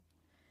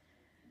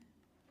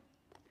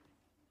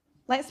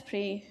Let's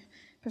pray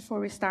before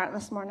we start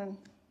this morning.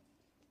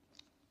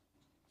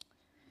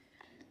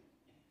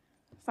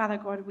 Father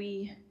God,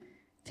 we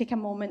take a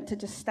moment to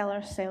just still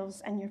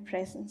ourselves in your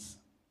presence.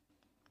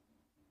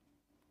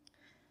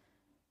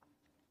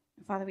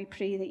 Father, we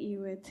pray that you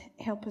would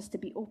help us to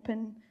be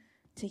open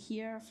to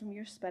hear from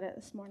your Spirit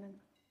this morning.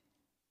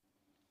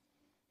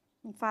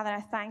 And Father,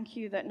 I thank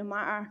you that no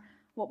matter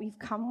what we've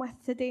come with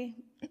today,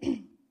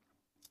 you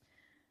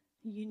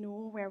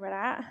know where we're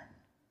at,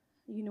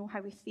 you know how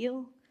we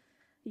feel,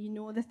 you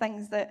know the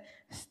things that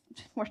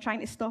were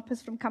trying to stop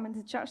us from coming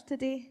to church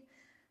today,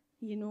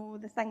 you know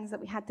the things that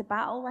we had to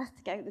battle with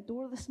to get out the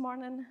door this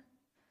morning,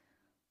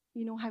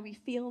 you know how we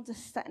feel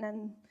just sitting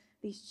in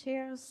these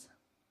chairs,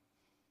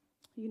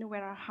 you know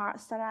where our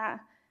hearts are at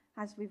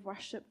as we've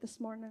worshipped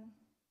this morning.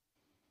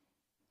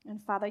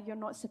 And Father, you're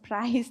not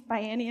surprised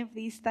by any of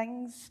these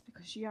things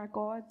because you are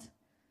God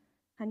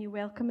and you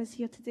welcome us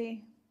here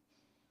today.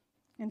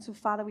 And so,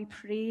 Father, we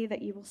pray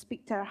that you will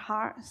speak to our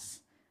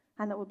hearts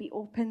and that we'll be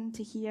open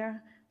to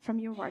hear from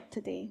your word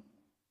today.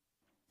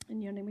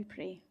 In your name we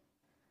pray.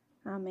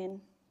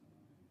 Amen.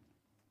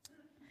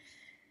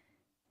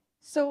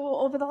 So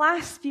over the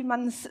last few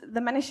months,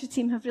 the ministry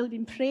team have really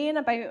been praying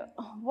about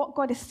what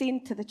God is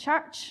saying to the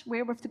church,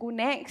 where we're to go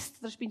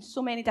next. There's been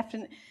so many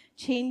different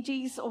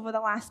changes over the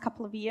last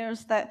couple of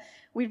years that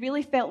we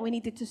really felt we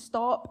needed to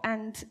stop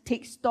and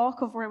take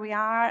stock of where we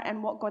are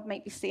and what God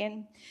might be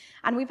saying.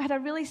 And we've had a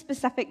really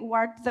specific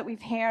word that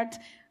we've heard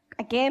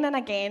again and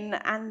again,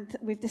 and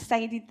we've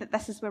decided that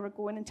this is where we're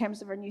going in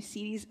terms of our new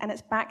series, and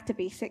it's back to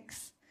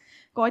basics.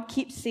 God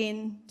keeps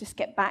saying, just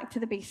get back to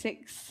the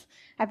basics.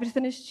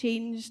 Everything has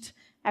changed.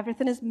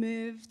 Everything has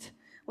moved.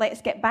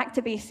 Let's get back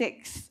to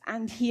basics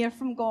and hear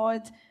from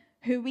God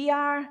who we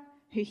are,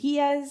 who he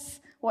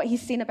is, what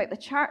he's saying about the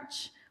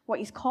church, what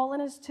he's calling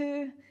us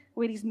to,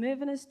 where he's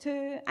moving us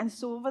to. And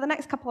so over the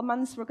next couple of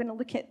months, we're going to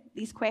look at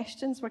these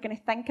questions. We're going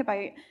to think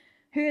about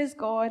who is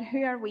God,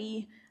 who are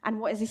we, and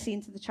what is he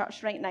saying to the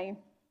church right now.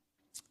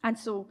 And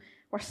so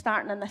we're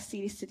starting in this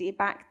series today,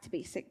 Back to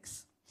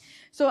Basics.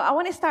 So I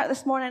want to start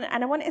this morning,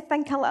 and I want to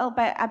think a little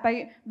bit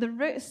about the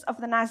roots of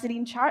the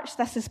Nazarene Church.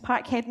 This is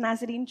Parkhead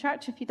Nazarene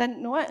Church, if you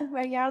didn't know it,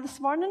 where you are this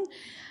morning.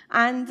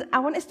 And I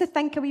want us to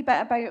think a wee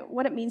bit about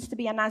what it means to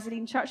be a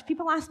Nazarene church.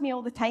 People ask me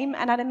all the time,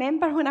 and I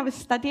remember when I was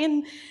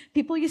studying,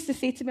 people used to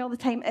say to me all the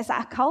time, is it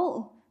a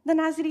cult, the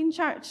Nazarene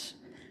Church?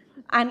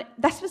 And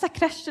this was a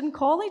Christian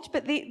college,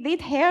 but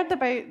they'd heard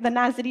about the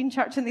Nazarene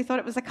Church and they thought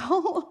it was a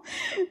cult.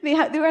 They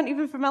weren't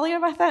even familiar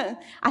with it.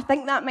 I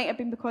think that might have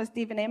been because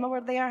Dave and Emma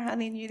were there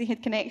and they knew they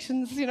had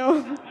connections, you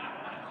know.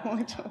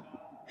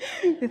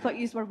 They thought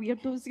you were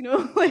weirdos, you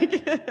know.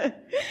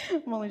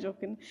 I'm only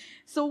joking.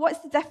 So what's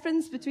the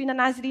difference between a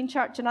Nazarene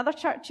church and other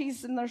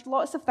churches? And there's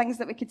lots of things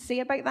that we could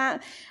say about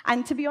that.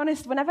 And to be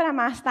honest, whenever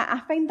I'm asked that, I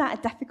find that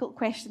a difficult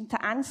question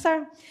to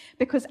answer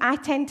because I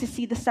tend to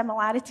see the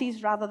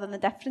similarities rather than the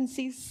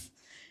differences.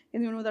 You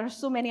know, there are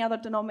so many other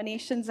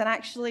denominations and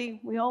actually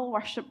we all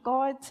worship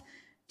God,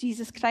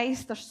 Jesus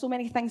Christ. There's so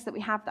many things that we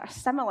have that are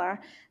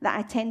similar that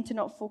I tend to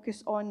not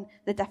focus on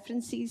the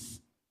differences.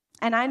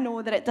 And I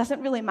know that it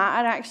doesn't really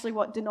matter actually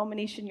what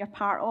denomination you're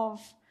part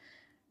of,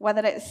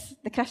 whether it's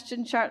the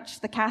Christian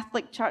church, the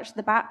Catholic church,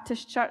 the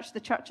Baptist church, the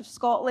Church of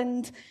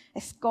Scotland.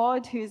 It's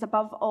God who is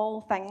above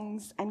all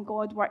things, and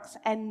God works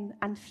in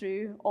and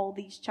through all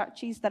these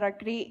churches. There are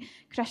great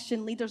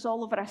Christian leaders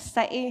all over our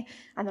city,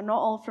 and they're not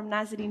all from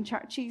Nazarene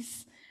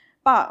churches.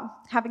 But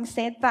having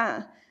said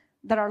that,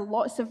 there are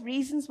lots of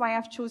reasons why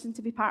I've chosen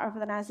to be part of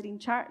the Nazarene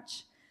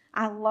church.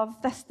 I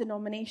love this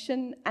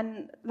denomination,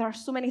 and there are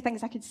so many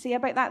things I could say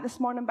about that this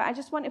morning, but I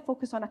just want to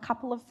focus on a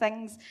couple of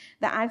things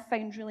that I've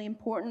found really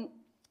important.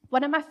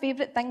 One of my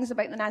favourite things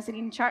about the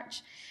Nazarene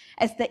Church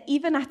is that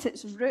even at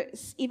its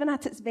roots, even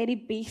at its very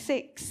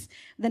basics,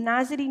 the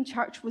Nazarene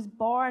Church was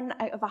born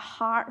out of a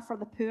heart for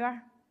the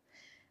poor.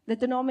 The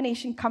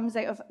denomination comes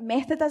out of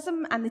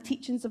Methodism and the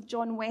teachings of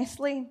John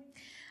Wesley.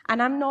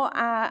 And I'm not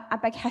a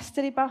big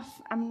history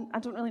buff. I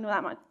don't really know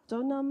that much.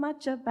 Don't know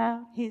much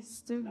about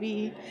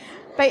history.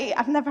 But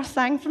I've never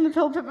sang from the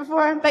pulpit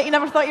before. But you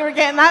never thought you were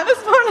getting that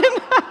this morning.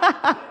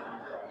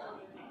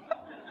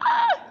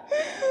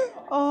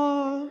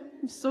 Oh,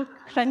 I'm so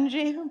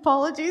cringy.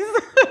 Apologies.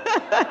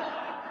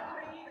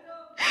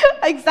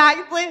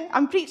 Exactly.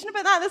 I'm preaching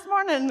about that this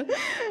morning.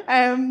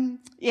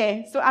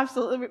 So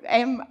absolutely.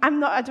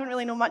 I don't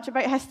really know much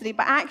about history,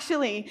 but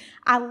actually,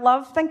 I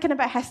love thinking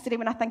about history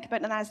when I think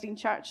about the Nazarene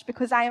Church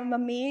because I am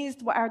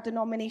amazed what our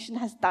denomination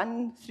has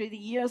done through the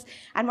years.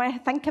 And when I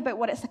think about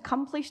what it's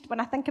accomplished, when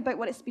I think about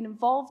what it's been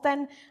involved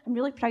in, I'm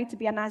really proud to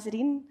be a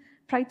Nazarene,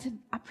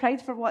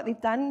 proud for what they've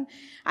done.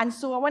 And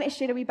so I want to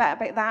share a wee bit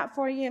about that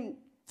for you.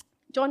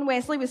 John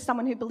Wesley was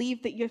someone who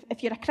believed that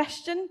if you're a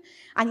Christian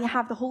and you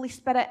have the Holy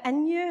Spirit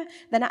in you,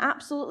 then it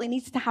absolutely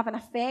needs to have an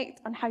effect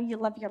on how you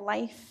live your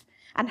life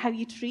and how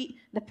you treat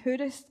the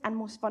poorest and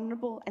most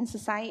vulnerable in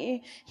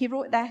society. He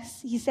wrote this.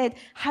 He said,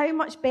 "How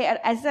much better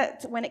is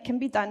it when it can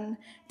be done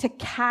to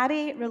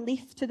carry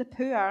relief to the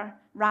poor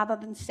rather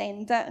than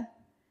send it?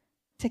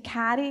 to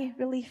carry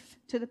relief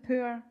to the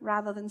poor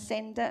rather than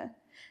send it.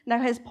 Now,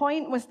 his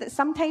point was that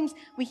sometimes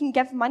we can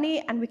give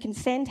money and we can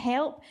send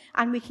help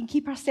and we can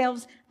keep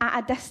ourselves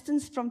at a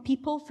distance from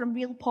people, from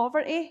real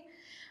poverty.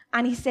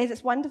 And he says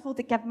it's wonderful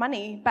to give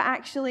money, but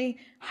actually,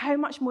 how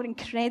much more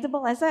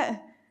incredible is it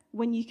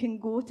when you can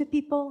go to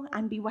people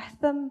and be with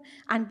them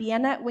and be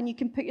in it, when you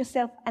can put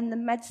yourself in the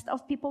midst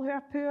of people who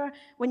are poor,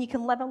 when you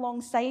can live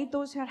alongside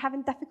those who are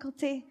having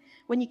difficulty,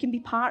 when you can be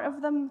part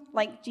of them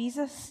like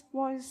Jesus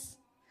was.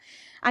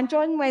 And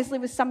John Wesley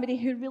was somebody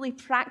who really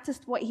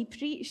practiced what he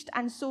preached,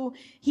 and so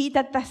he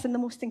did this in the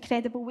most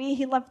incredible way.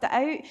 He lived it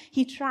out.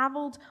 He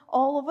travelled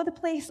all over the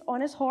place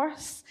on his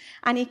horse,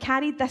 and he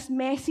carried this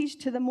message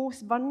to the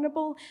most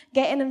vulnerable,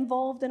 getting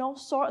involved in all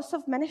sorts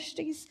of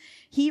ministries.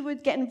 He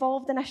would get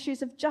involved in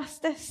issues of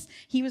justice.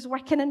 He was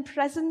working in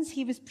prisons.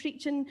 He was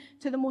preaching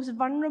to the most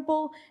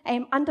vulnerable,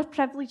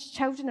 underprivileged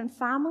children and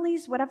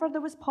families. Wherever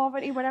there was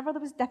poverty, wherever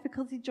there was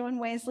difficulty, John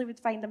Wesley would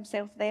find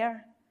himself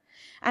there.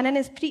 And in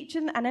his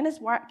preaching and in his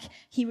work,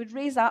 he would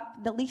raise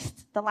up the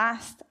least, the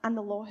last, and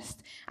the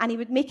lost. And he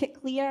would make it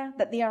clear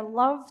that they are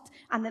loved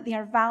and that they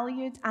are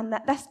valued and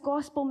that this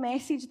gospel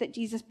message that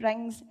Jesus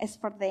brings is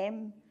for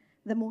them,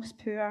 the most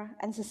poor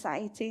in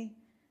society.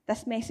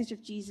 This message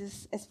of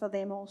Jesus is for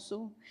them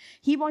also.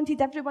 He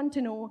wanted everyone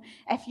to know,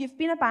 if you've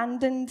been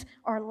abandoned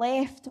or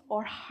left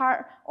or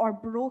hurt or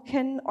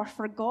broken or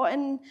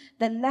forgotten,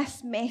 then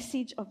this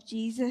message of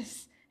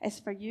Jesus is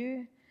for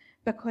you,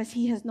 because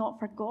he has not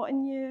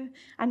forgotten you.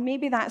 And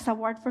maybe that's a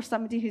word for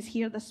somebody who's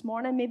here this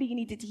morning. Maybe you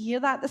needed to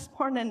hear that this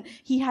morning.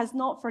 He has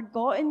not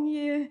forgotten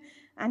you,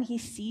 and he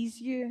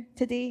sees you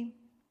today.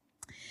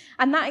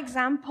 And that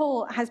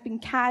example has been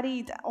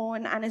carried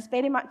on and is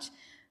very much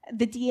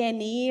the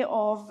DNA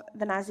of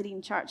the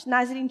Nazarene Church.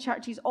 Nazarene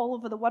churches all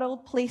over the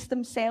world place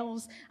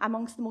themselves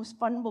amongst the most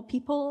vulnerable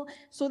people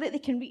so that they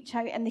can reach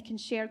out and they can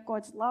share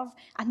God's love.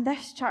 And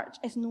this church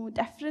is no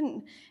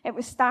different. It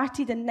was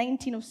started in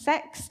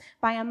 1906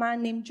 by a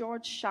man named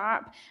George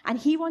Sharp, and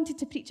he wanted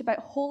to preach about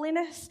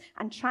holiness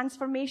and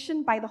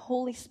transformation by the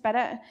Holy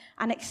Spirit,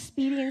 an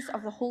experience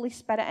of the Holy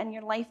Spirit in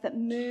your life that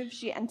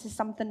moves you into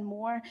something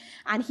more.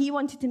 And he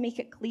wanted to make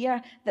it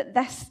clear that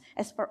this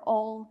is for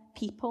all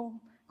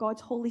people.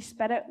 God's Holy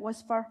Spirit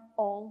was for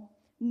all.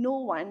 No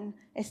one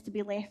is to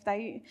be left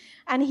out.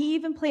 And he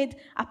even played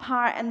a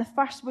part in the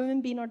first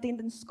woman being ordained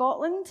in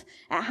Scotland.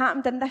 It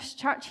happened in this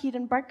church here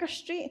in Burger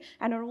Street,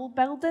 in our old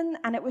building,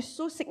 and it was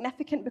so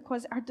significant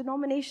because our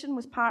denomination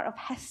was part of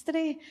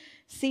history,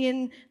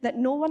 saying that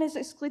no one is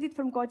excluded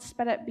from God's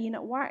Spirit being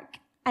at work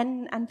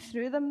in and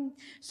through them.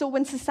 So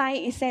when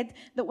society said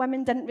that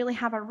women didn't really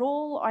have a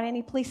role or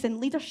any place in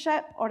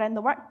leadership or in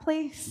the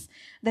workplace,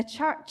 the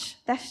church,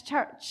 this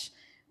church,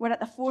 we're at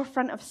the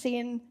forefront of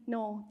saying,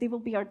 no, they will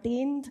be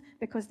ordained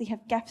because they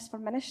have gifts for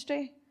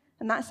ministry.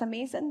 And that's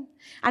amazing.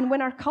 And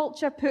when our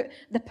culture put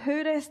the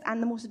poorest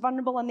and the most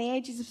vulnerable on the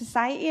edges of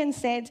society and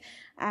said,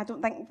 I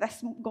don't think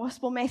this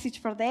gospel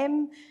message for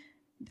them,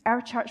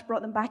 our church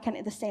brought them back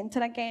into the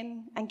centre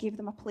again and gave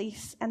them a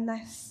place in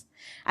this.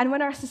 And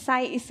when our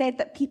society said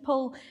that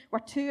people were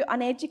too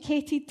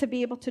uneducated to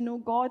be able to know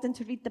God and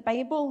to read the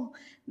Bible,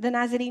 the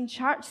Nazarene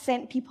Church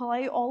sent people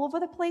out all over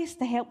the place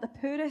to help the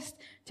poorest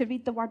to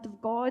read the Word of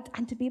God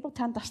and to be able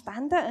to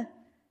understand it.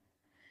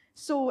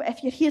 So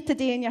if you're here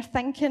today and you're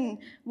thinking,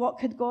 what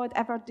could God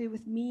ever do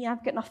with me?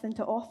 I've got nothing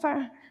to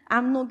offer.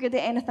 I'm no good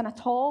at anything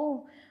at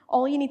all.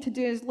 All you need to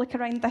do is look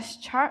around this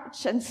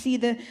church and see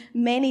the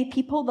many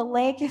people, the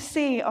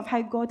legacy of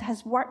how God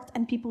has worked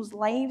in people's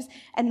lives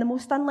in the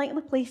most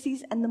unlikely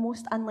places and the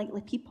most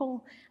unlikely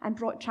people and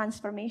brought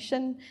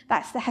transformation.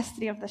 That's the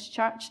history of this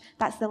church.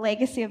 That's the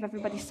legacy of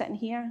everybody sitting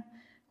here.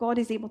 God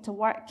is able to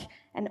work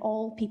in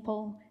all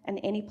people in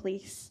any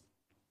place.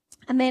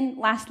 And then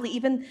lastly,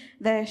 even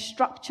the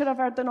structure of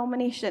our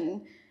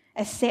denomination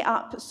is set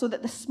up so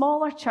that the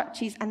smaller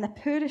churches and the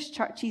poorest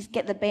churches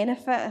get the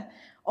benefit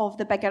of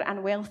the bigger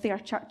and wealthier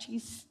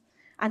churches.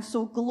 And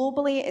so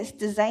globally it's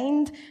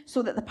designed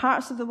so that the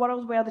parts of the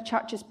world where the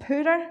church is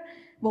poorer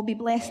will be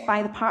blessed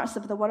by the parts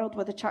of the world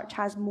where the church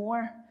has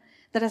more.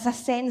 There is a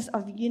sense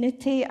of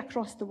unity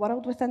across the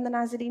world within the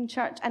Nazarene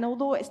Church, and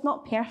although it's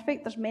not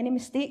perfect, there's many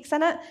mistakes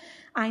in it,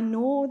 I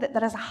know that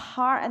there is a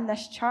heart in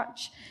this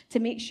church to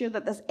make sure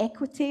that there's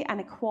equity and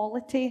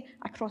equality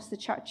across the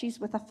churches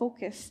with a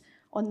focus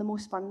on the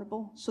most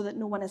vulnerable so that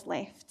no one is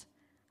left.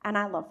 And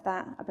I love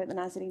that about the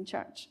Nazarene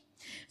Church.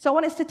 So I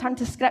want us to turn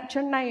to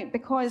Scripture now,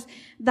 because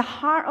the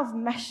heart of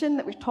mission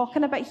that we're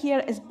talking about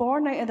here is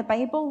born out of the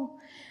Bible.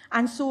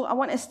 And so I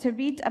want us to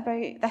read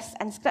about this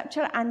in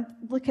Scripture and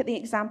look at the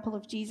example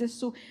of Jesus.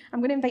 So I'm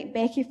going to invite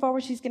Becky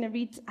forward. She's going to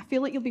read. I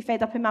feel like you'll be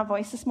fed up in my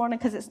voice this morning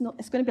because it's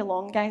going to be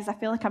long, guys. I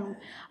feel like I'm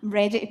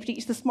ready to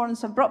preach this morning.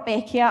 So I've brought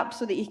Becky up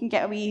so that you can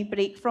get a wee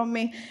break from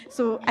me.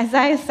 So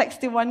Isaiah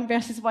 61,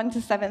 verses 1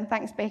 to 7.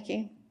 Thanks,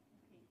 Becky.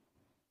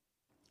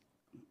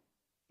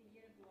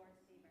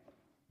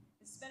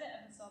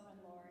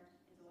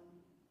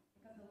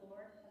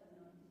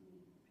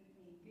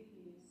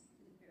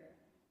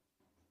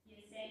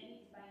 Sent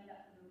me to bind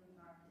up the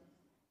brokenhearted,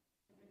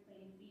 to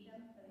proclaim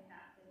freedom for the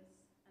captives,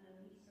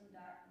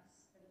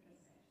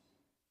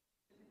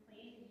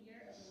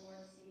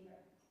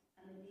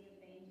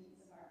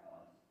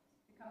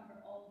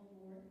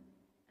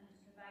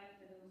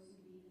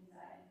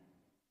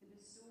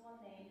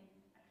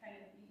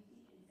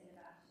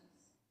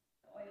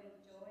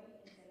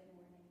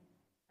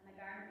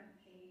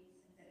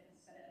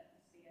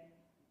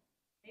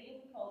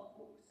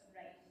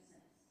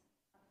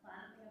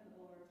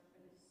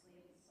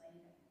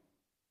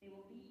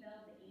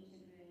 rebuild the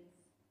ancient ruins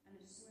and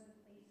restore the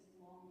places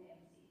long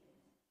devastated.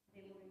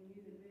 They will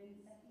renew the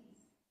ruined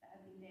cities that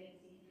have been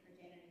devastated for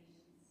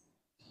generations.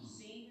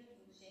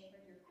 Strangers will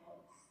shepherd your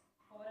flocks.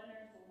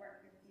 Foreigners will work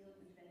your fields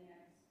and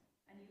vineyards,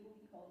 and you will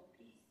be called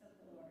priests of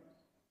the Lord.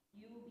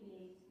 You will be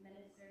named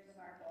ministers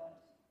of our God.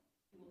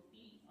 You will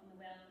feed on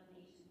the wealth of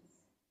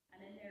nations,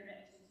 and in their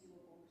riches you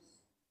will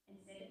boast.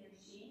 Instead of your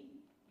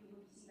shame, you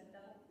will receive a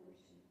double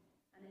portion,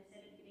 and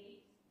instead of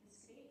great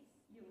disgrace,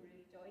 you will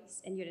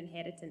rejoice in your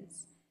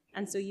inheritance.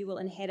 And so you will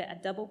inherit a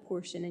double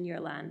portion in your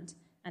land,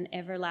 and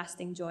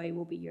everlasting joy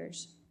will be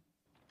yours.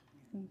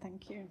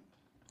 Thank you.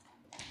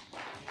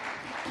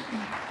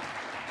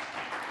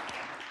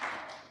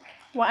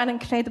 What an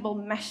incredible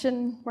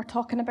mission we're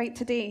talking about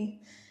today.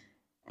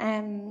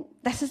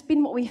 This has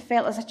been what we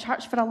felt as a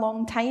church for a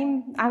long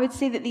time. I would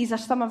say that these are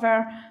some of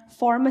our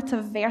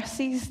formative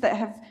verses that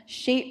have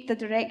shaped the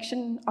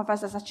direction of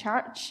us as a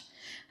church.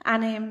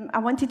 And I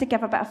wanted to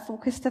give a bit of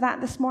focus to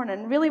that this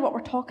morning. Really what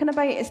we're talking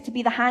about is to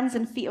be the hands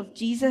and feet of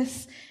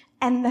Jesus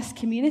in this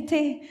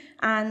community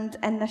and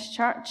in this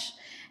church.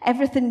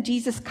 Everything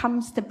Jesus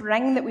comes to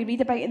bring that we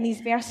read about in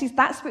these verses,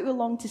 that's what we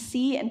long to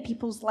see in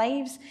people's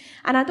lives.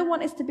 And I don't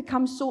want us to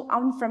become so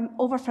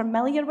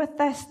over-familiar with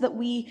this that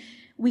we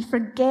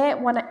forget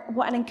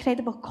what an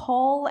incredible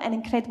call, an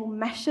incredible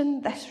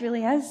mission this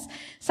really is.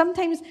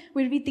 Sometimes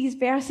we read these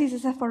verses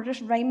as if we're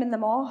just rhyming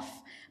them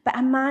off. But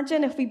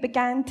imagine if we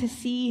began to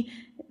see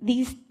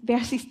these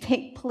verses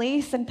take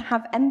place and to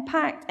have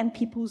impact in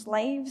people's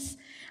lives.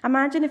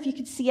 Imagine if you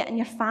could see it in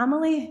your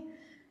family,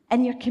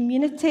 in your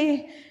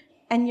community,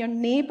 in your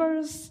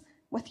neighbours,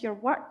 with your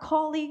work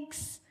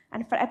colleagues,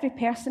 and for every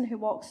person who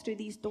walks through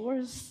these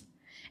doors.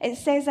 It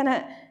says in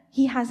it,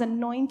 He has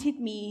anointed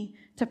me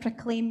to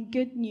proclaim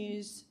good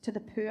news to the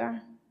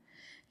poor.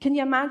 Can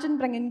you imagine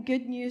bringing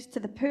good news to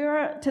the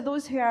poor, to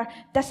those who are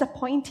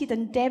disappointed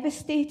and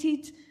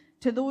devastated,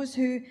 to those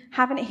who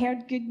haven't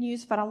heard good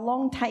news for a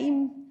long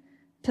time,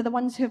 to the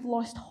ones who have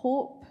lost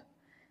hope?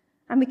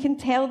 And we can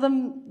tell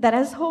them there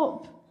is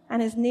hope,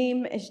 and His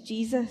name is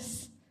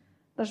Jesus.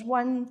 There's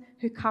one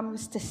who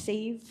comes to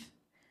save.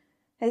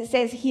 It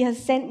says, He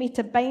has sent me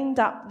to bind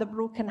up the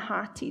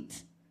brokenhearted.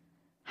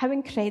 How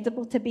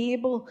incredible to be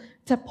able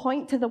to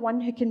point to the one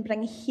who can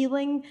bring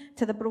healing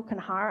to the broken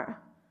heart,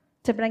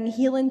 to bring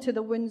healing to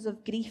the wounds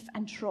of grief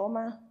and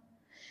trauma.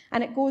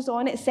 And it goes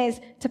on, it says,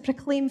 to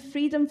proclaim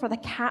freedom for the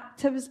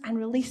captives and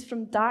release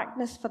from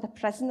darkness for the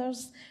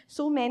prisoners.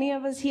 So many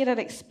of us here are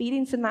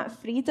experiencing that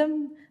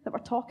freedom that we're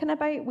talking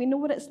about. We know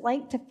what it's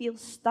like to feel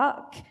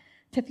stuck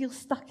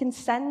in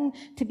sin,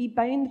 to be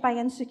bound by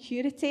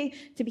insecurity,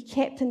 to be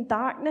kept in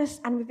darkness,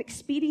 and we've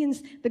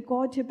experienced the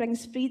God who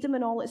brings freedom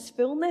in all its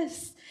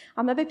fullness.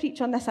 I'll maybe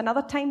preach on this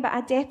another time, but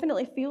I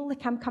definitely feel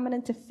like I'm coming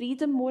into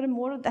freedom more and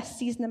more this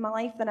season in my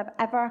life than I've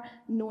ever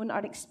known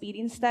or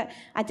experienced it.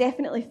 I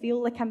definitely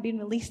feel like I'm being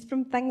released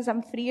from things.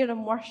 I'm freer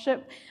in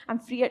worship. I'm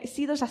freer.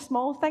 See, there's a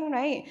small thing,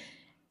 right?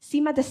 See,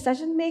 my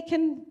decision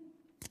making.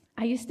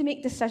 I used to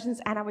make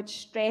decisions and I would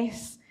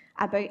stress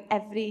about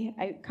every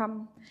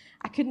outcome.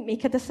 I couldn't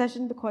make a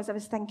decision because I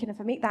was thinking,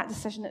 if I make that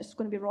decision, it's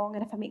going to be wrong,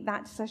 and if I make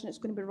that decision, it's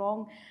going to be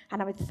wrong,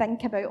 and I would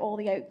think about all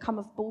the outcome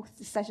of both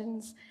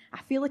decisions. I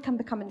feel like I'm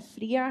becoming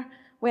freer,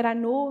 where I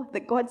know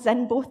that God's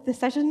in both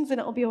decisions and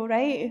it'll be all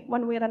right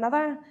one way or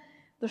another.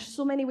 There's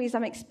so many ways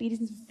I'm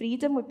experiencing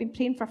freedom. We've been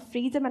praying for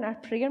freedom in our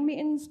prayer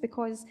meetings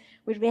because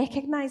we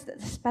recognise that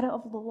the Spirit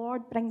of the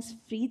Lord brings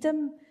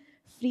freedom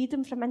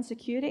from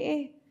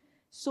insecurity,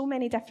 so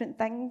many different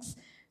things.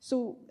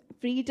 So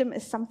freedom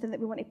is something that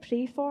we want to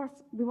pray for.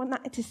 We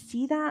want to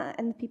see that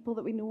in the people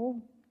that we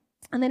know.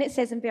 And then it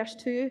says in verse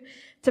 2,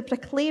 to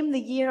proclaim the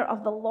year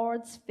of the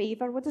Lord's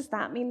favour. What does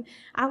that mean?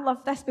 I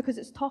love this because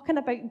it's talking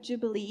about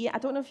Jubilee. I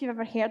don't know if you've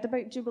ever heard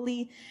about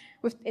Jubilee.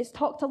 It's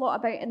talked a lot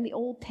about in the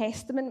Old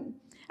Testament.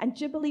 And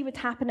Jubilee would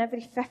happen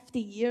every 50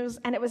 years.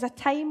 And it was a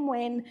time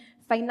when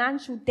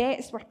financial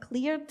debts were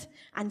cleared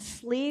and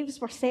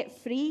slaves were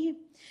set free.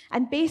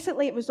 And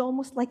basically it was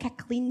almost like a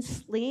clean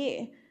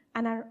slate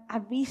and a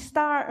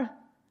restart,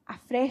 a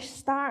fresh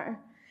start.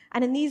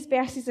 And in these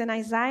verses in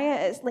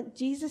Isaiah, it's like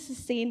Jesus is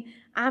saying,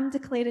 I'm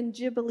declaring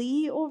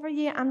Jubilee over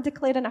you. I'm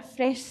declaring a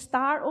fresh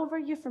start over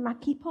you for my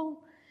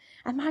people.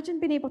 Imagine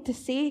being able to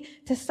say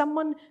to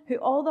someone who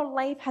all their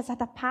life has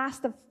had a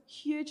past of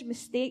huge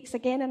mistakes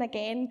again and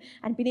again,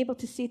 and being able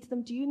to say to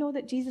them, do you know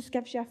that Jesus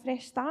gives you a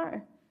fresh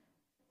start?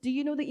 Do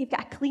you know that you've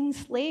got a clean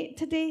slate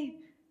today?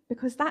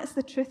 Because that's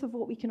the truth of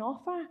what we can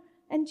offer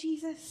in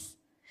Jesus.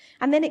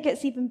 And then it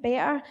gets even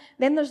better.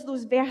 Then there's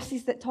those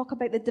verses that talk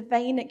about the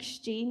divine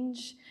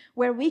exchange,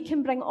 where we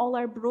can bring all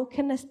our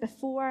brokenness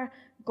before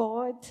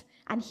God,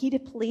 and He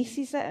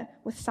replaces it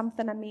with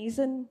something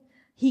amazing.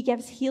 He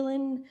gives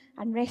healing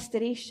and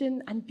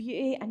restoration and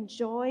beauty and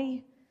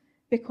joy,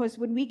 because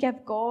when we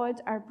give God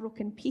our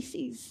broken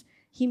pieces,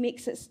 He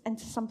makes it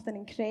into something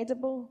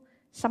incredible,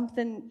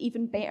 something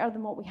even better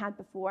than what we had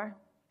before.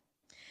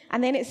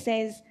 And then it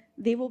says,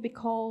 they will be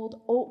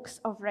called oaks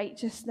of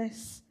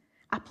righteousness,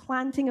 a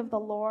planting of the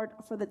Lord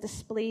for the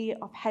display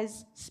of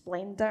His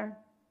splendor.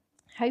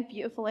 How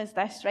beautiful is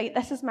this, right?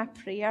 This is my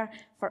prayer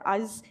for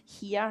us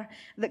here,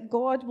 that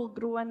God will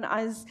grow in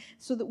us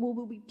so that we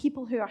will be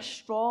people who are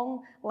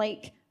strong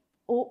like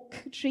oak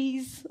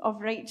trees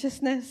of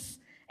righteousness,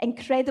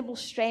 incredible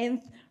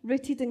strength,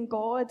 rooted in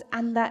God,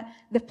 and that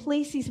the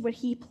places where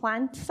He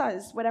plants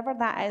us, wherever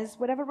that is,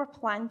 wherever we're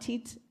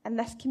planted in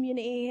this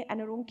community,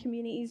 in our own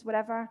communities,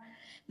 whatever,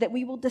 that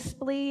we will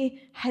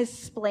display His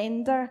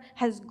splendor,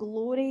 His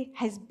glory,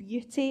 His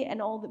beauty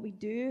in all that we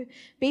do.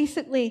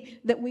 Basically,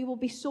 that we will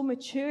be so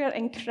mature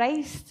in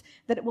Christ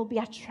that it will be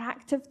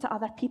attractive to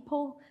other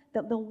people,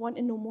 that they'll want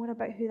to know more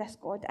about who this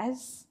God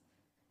is.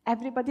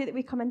 Everybody that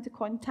we come into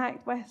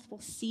contact with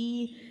will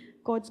see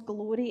God's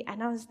glory in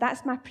us.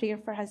 That's my prayer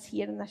for us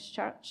here in this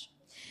church.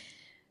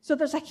 So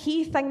there's a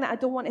key thing that I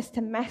don't want us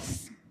to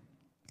miss,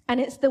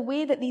 and it's the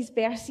way that these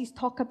verses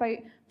talk about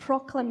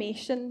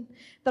proclamation.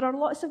 There are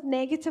lots of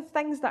negative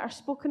things that are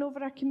spoken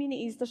over our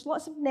communities. There's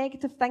lots of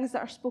negative things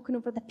that are spoken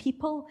over the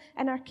people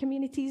in our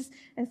communities.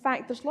 In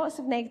fact, there's lots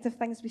of negative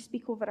things we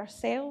speak over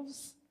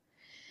ourselves.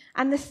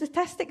 And the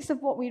statistics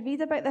of what we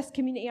read about this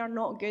community are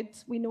not good.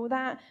 We know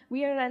that.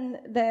 We are in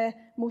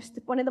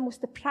one of the most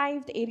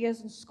deprived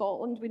areas in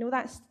Scotland. We know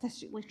that's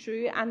statistically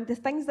true. And the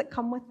things that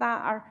come with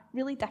that are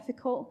really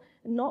difficult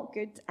and not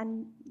good.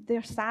 And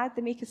they're sad.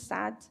 They make us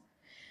sad.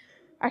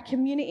 Our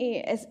community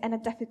is in a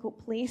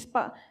difficult place.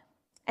 But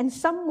in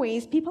some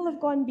ways, people have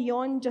gone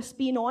beyond just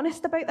being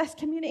honest about this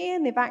community,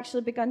 and they've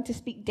actually begun to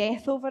speak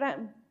death over it.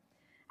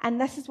 And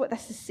this is what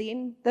this is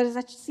saying. There is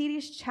a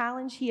serious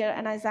challenge here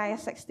in Isaiah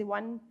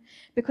 61,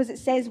 because it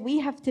says we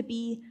have to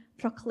be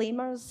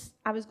proclaimers.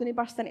 I was going to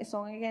burst into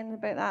song again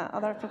about that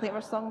other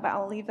proclaimer song, but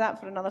I'll leave that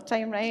for another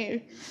time,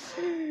 right?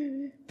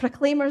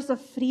 Proclaimers of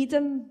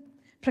freedom,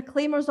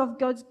 proclaimers of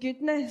God's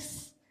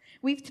goodness.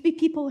 We have to be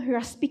people who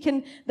are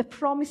speaking the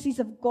promises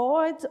of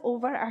God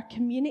over our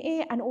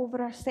community and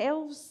over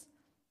ourselves,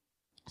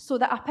 so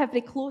that up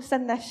every close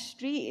in this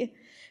street,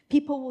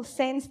 people will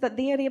sense that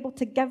they are able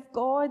to give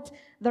God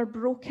their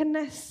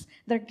brokenness,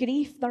 their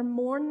grief, their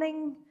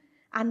mourning,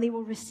 and they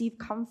will receive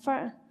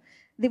comfort.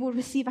 They will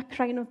receive a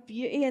crown of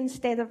beauty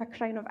instead of a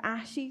crown of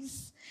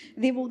ashes.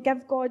 They will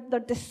give God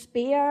their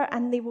despair,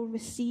 and they will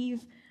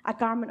receive a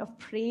garment of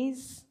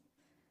praise.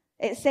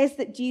 It says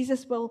that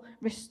Jesus will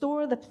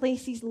restore the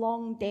places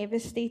long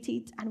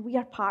devastated, and we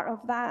are part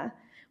of that.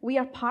 We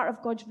are part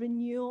of God's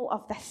renewal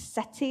of this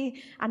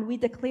city, and we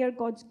declare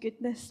God's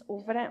goodness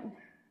over it.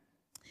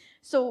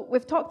 So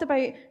we've talked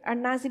about our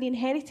Nazarene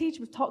heritage.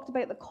 We've talked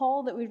about the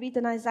call that we read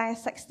in Isaiah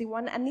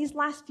 61. And these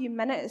last few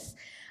minutes,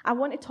 I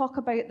want to talk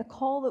about the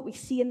call that we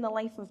see in the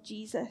life of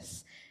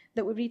Jesus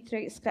that we read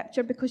throughout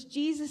Scripture, because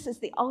Jesus is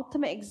the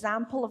ultimate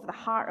example of the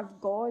heart of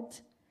God.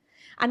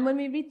 And when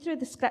we read through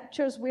the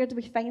Scriptures, where do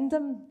we find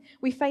them?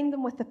 We find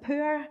them with the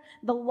poor,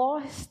 the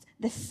lost,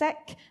 the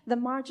sick, the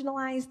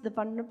marginalized, the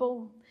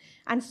vulnerable.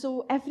 And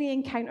so every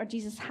encounter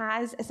Jesus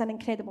has is an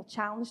incredible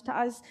challenge to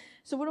us.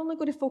 So we're only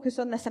going to focus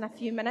on this in a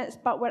few minutes,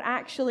 but we're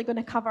actually going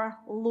to cover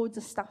loads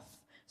of stuff.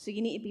 So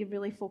you need to be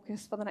really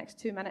focused for the next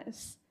 2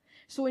 minutes.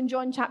 So in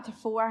John chapter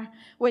 4,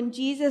 when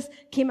Jesus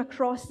came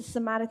across the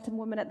Samaritan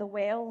woman at the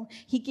well,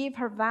 he gave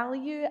her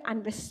value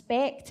and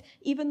respect,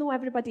 even though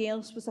everybody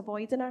else was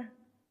avoiding her.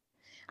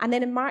 And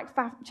then in Mark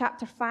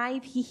chapter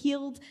 5, he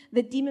healed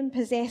the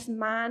demon-possessed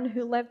man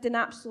who lived in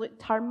absolute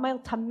turmoil,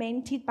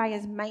 tormented by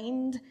his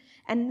mind,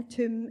 in the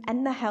tomb,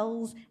 in the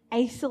hills,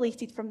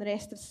 isolated from the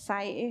rest of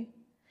society.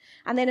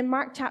 And then in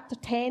Mark chapter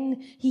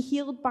 10, he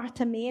healed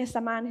Bartimaeus,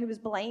 a man who was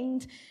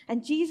blind.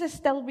 And Jesus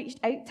still reached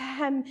out to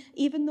him,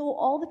 even though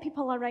all the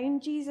people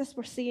around Jesus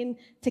were saying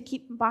to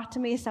keep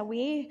Bartimaeus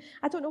away.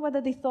 I don't know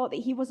whether they thought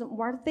that he wasn't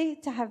worthy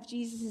to have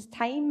Jesus'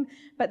 time,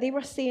 but they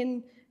were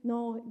saying,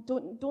 no,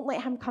 don't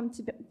let him come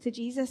to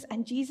Jesus.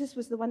 And Jesus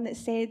was the one that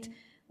said,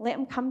 let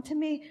him come to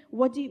me.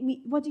 What do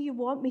you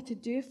want me to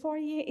do for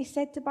you? He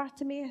said to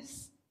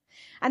Bartimaeus.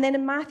 And then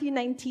in Matthew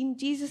 19,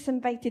 Jesus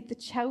invited the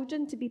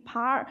children to be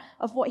part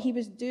of what he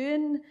was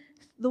doing,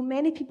 though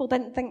many people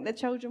didn't think the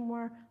children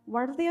were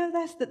worthy of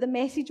this, that the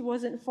message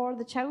wasn't for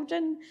the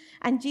children.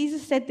 And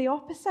Jesus said the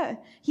opposite.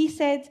 He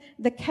said,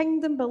 the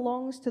kingdom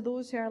belongs to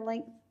those who are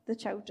like the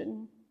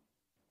children.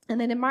 And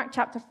then in Mark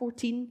chapter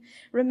 14,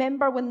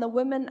 remember when the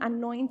woman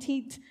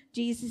anointed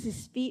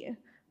Jesus' feet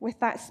with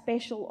that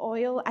special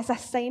oil as a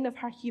sign of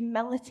her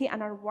humility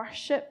and her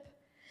worship.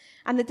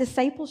 And the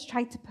disciples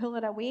tried to pull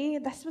her away.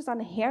 This was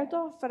unheard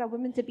of for a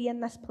woman to be in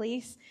this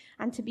place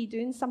and to be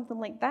doing something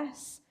like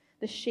this.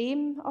 The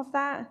shame of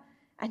that.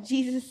 And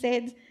Jesus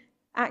said,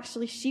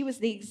 actually, she was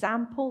the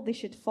example they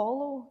should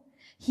follow.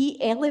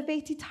 He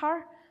elevated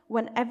her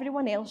when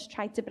everyone else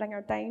tried to bring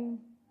her down.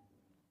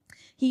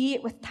 He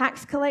ate with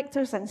tax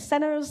collectors and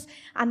sinners,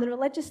 and the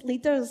religious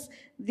leaders,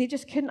 they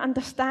just couldn't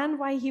understand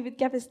why he would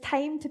give his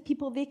time to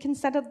people they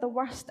considered the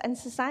worst in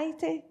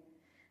society.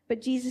 But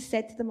Jesus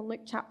said to them in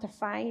Luke chapter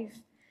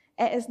 5,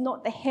 it is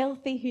not the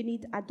healthy who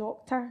need a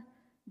doctor,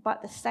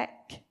 but the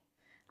sick.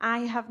 I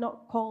have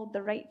not called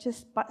the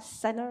righteous, but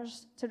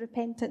sinners to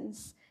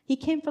repentance. He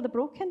came for the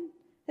broken,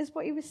 is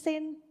what he was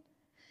saying.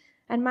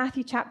 In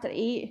Matthew chapter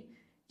 8,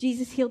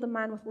 Jesus healed a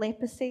man with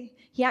leprosy.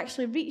 He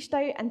actually reached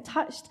out and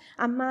touched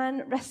a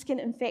man risking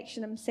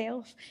infection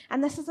himself.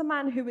 And this is a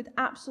man who would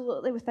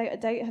absolutely, without a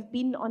doubt, have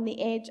been on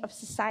the edge of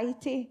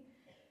society.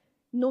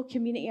 No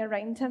community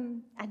around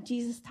him. And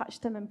Jesus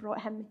touched him and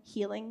brought him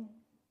healing.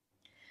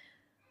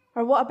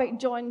 Or what about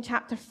John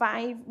chapter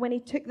 5, when he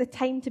took the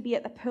time to be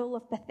at the pool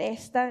of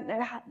Bethesda?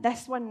 Now,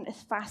 this one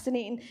is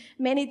fascinating.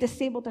 Many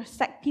disabled or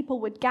sick people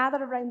would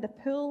gather around the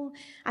pool,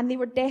 and they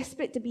were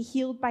desperate to be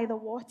healed by the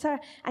water.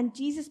 And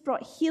Jesus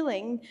brought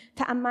healing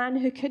to a man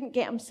who couldn't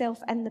get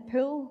himself in the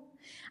pool.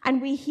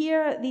 And we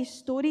hear these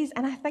stories,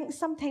 and I think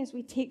sometimes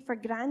we take for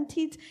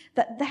granted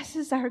that this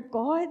is our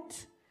God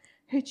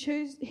who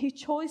chose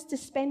to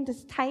spend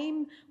his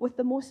time with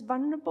the most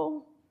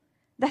vulnerable.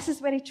 This is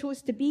where he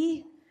chose to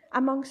be,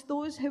 amongst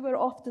those who were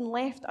often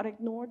left or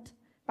ignored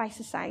by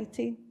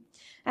society.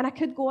 And I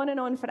could go on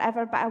and on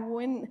forever, but I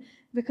won't,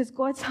 because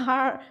God's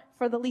heart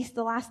for the least,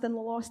 the last, and the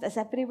lost is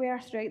everywhere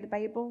throughout the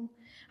Bible.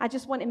 I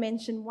just want to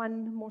mention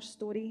one more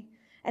story.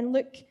 In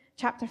Luke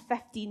chapter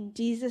 15,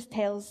 Jesus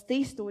tells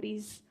 3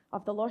 stories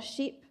of the lost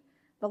sheep,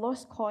 the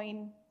lost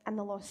coin, and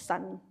the lost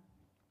son.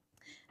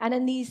 And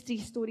in these 3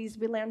 stories,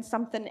 we learn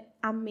something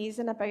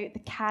amazing about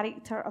the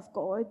character of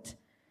God.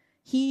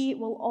 He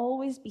will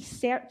always be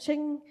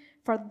searching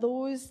for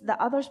those that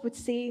others would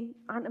say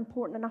aren't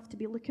important enough to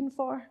be looking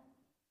for.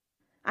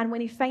 And when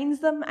he finds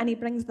them and he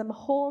brings them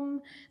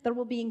home, there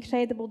will be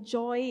incredible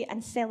joy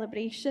and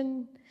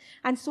celebration.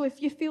 And so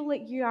if you feel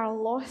like you are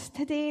lost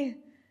today,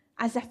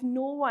 as if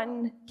no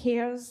one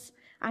cares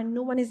and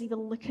no one is even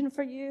looking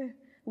for you,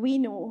 we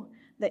know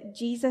that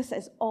Jesus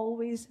is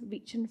always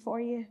reaching for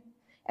you.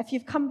 If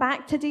you've come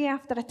back today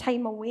after a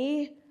time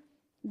away,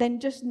 then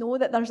just know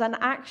that there's an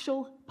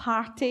actual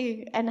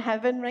party in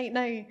heaven right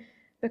now,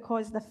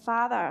 because the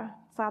Father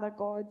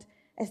God,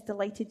 is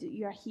delighted that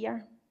you are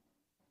here.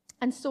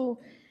 And so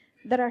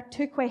there are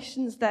 2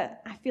 questions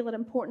that I feel are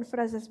important for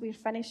us as we're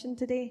finishing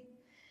today.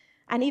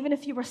 And even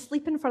if you were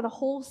sleeping for the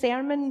whole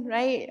sermon,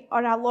 right,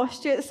 or I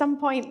lost you at some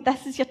point,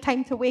 this is your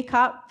time to wake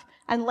up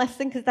and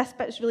listen, because this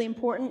bit's really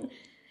important.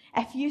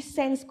 If you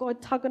sense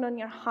God tugging on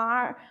your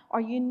heart, or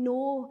you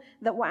know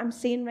that what I'm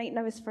saying right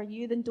now is for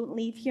you, then don't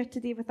leave here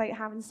today without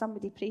having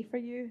somebody pray for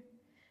you.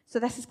 So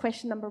this is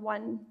question number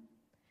 1.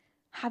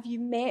 Have you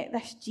met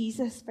this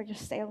Jesus for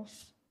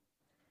yourself?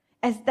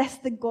 Is this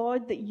the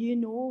God that you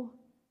know?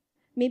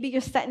 Maybe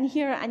you're sitting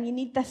here and you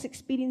need this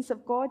experience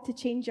of God to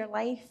change your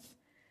life.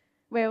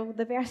 Well,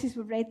 the verses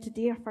we've read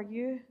today are for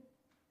you.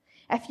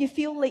 If you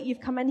feel like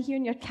you've come in here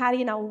and you're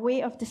carrying a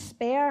weight of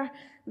despair,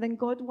 then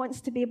God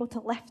wants to be able to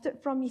lift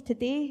it from you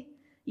today.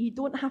 You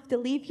don't have to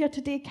leave here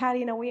today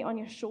carrying a weight on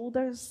your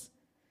shoulders.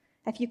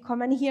 If you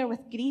come in here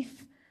with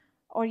grief,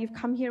 or you've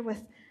come here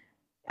with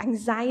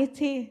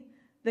anxiety,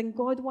 then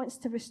God wants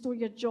to restore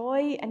your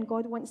joy, and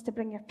God wants to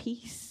bring your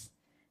peace.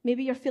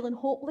 Maybe you're feeling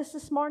hopeless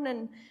this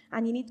morning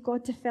and you need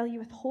God to fill you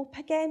with hope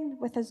again,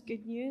 with his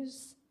good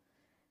news.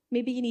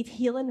 Maybe you need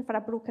healing for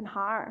a broken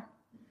heart,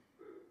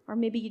 or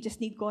maybe you just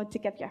need God to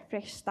give you a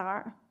fresh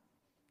start.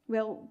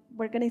 Well,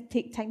 we're going to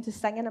take time to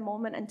sing in a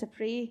moment and to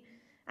pray.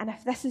 And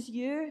if this is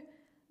you,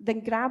 then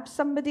grab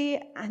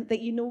somebody that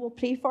you know will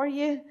pray for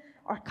you,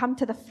 or come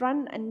to the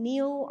front and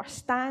kneel or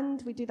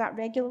stand. We do that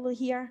regularly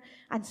here,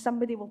 and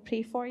somebody will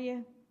pray for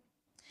you.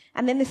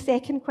 And then the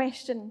second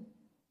question: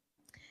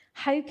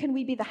 how can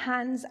we be the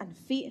hands and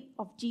feet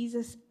of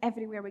Jesus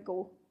everywhere we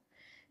go?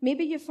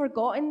 Maybe you've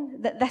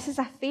forgotten that this is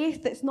a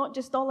faith that's not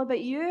just all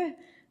about you,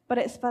 but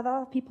it's for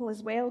other people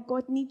as well.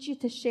 God needs you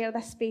to share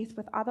this faith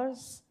with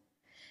others.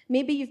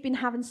 Maybe you've been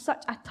having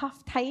such a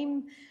tough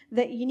time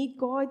that you need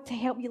God to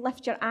help you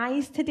lift your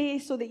eyes today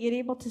so that you're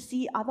able to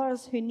see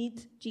others who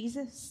need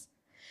Jesus.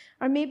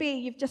 Or maybe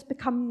you've just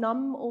become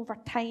numb over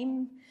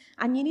time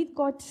and you need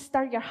God to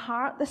stir your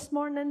heart this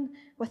morning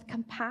with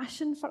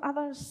compassion for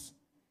others.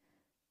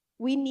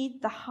 We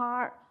need the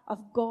heart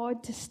of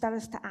God to stir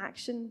us to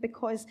action,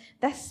 because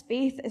this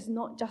faith is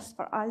not just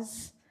for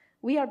us.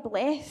 We are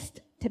blessed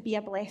to be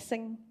a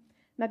blessing.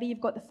 Maybe you've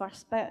got the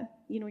first bit,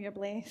 you know you're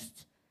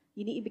blessed.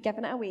 You need to be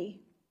giving it away.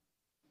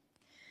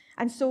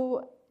 And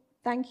so,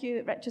 thank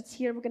you, Richard's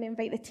here. We're going to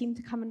invite the team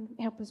to come and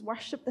help us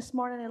worship this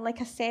morning. And like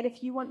I said,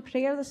 if you want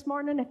prayer this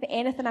morning, if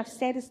anything I've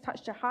said has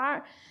touched your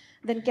heart,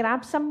 then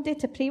grab somebody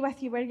to pray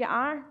with you where you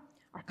are,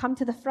 or come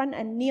to the front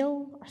and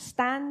kneel or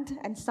stand,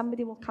 and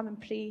somebody will come and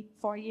pray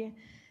for you.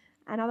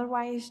 And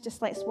otherwise,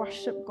 just let's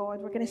worship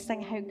God. We're going to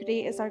sing How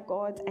Great Is Our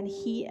God, and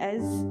He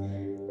is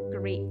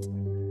great.